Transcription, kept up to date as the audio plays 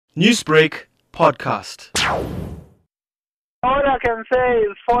Newsbreak Podcast. All I can say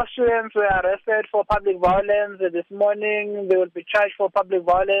is 4 students were arrested for public violence this morning. They will be charged for public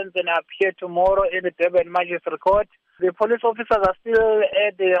violence and appear tomorrow in the Durban Magistrates Court. The police officers are still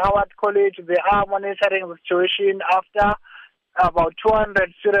at the Howard College. They are monitoring the situation after about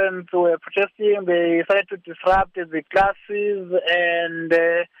 200 students were protesting. They started to disrupt the classes and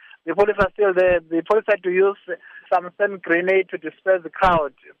the police are still there. The police had to use some stun grenade to disperse the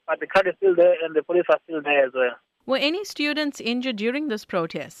crowd, but the crowd is still there and the police are still there as well. Were any students injured during this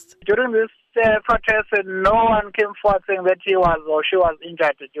protest? During this protest, no one came forward saying that he was or she was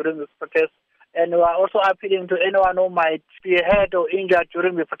injured during this protest. And we are also appealing to anyone who might be hurt or injured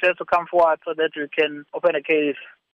during the protest to come forward so that we can open a case.